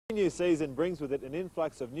The new season brings with it an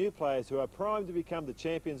influx of new players who are primed to become the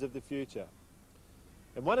champions of the future.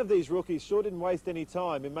 And one of these rookies sure didn't waste any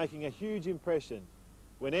time in making a huge impression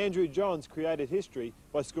when Andrew Johns created history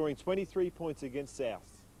by scoring 23 points against South.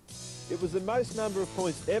 It was the most number of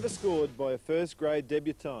points ever scored by a first-grade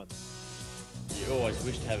debutant. You always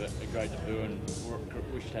wish to have a great debut and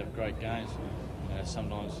wish to have great games.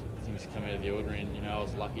 Sometimes things come out of the ordinary, and I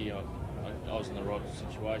was lucky. I was in the right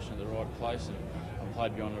situation at the right place, and I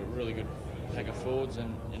played behind a really good pack of forwards,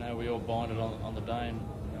 and we all bonded on the day, and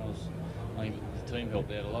I think the team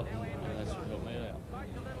helped out a lot, and that's what helped me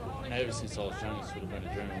out. Ever since I was young, it's sort of been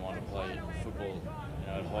a dream of mine to play football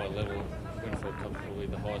at a high level. Winfield Cup's probably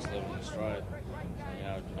the highest level in Australia.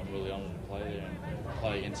 So, I'm really honoured to play there and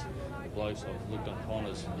play against the blokes I've looked upon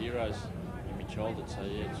as heroes in my childhood. So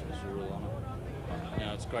yeah, it's a real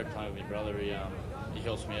honour. It's great playing with my brother. He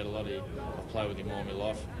helps me out a lot. I've played with him all my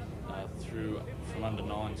life from under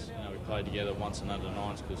nines. We played together once in under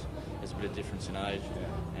nines because there's a bit of difference in age.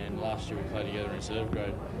 And last year we played together in reserve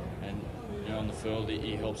grade. And on the field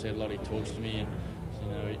he helps out a lot. He talks to me,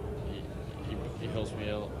 and he helps me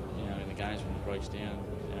out. In the games when it breaks down.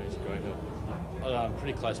 He's a great help. I'm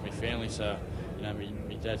pretty close to my family, so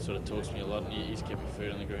my dad sort of talks to me a lot, and he's kept my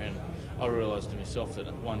feet on the ground. I realised to myself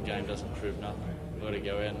that one game doesn't prove nothing. You've got to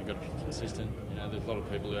go out and you've got to be consistent. There's a lot of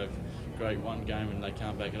people who have great one game and they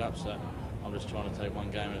can't back it up, so I'm just trying to take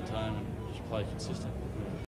one game at a time and just play consistent.